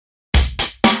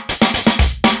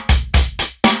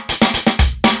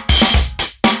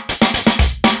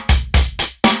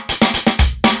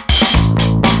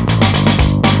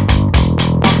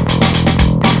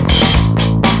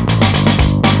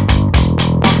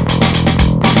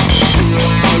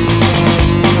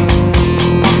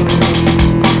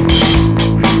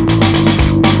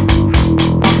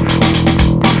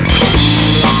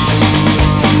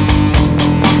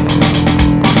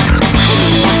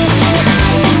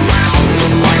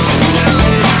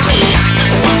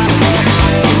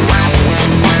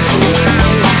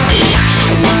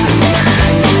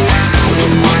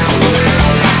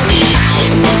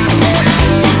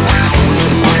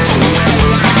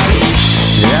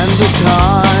the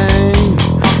time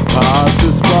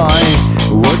passes by.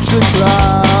 Watch the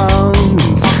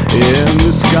clouds in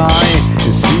the sky,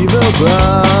 see the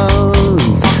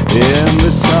birds in the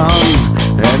sun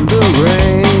and the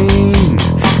rain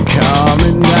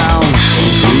coming down.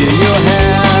 Clear your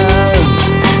head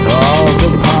of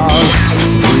the past,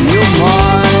 free your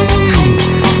mind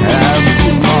and be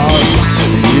fast.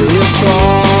 Heal your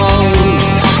thoughts,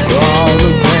 all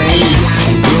the pain,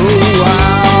 go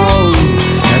out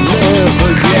and live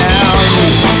again.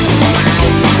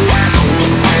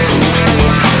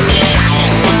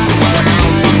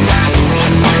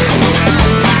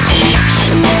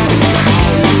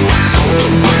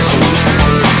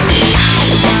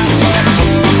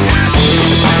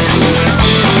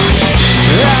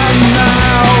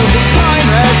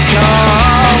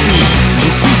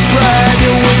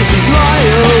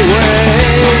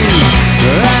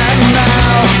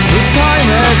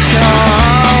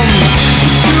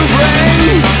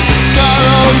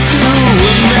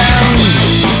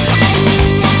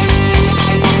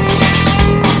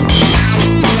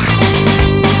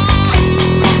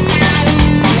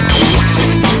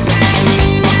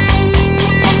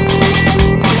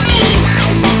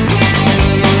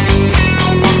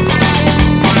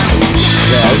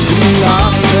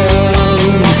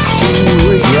 Nothing to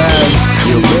regret.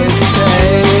 Your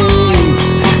mistakes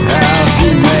have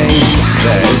been made.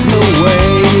 There's no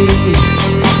way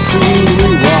to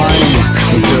rewind.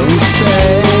 Don't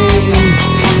stay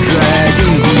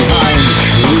dragging behind.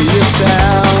 Clear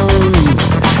yourselves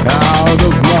out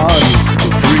of mud.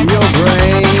 Free your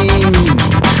brain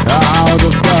out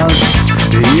of dust.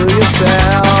 Heal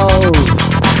yourself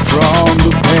from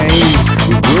the pain.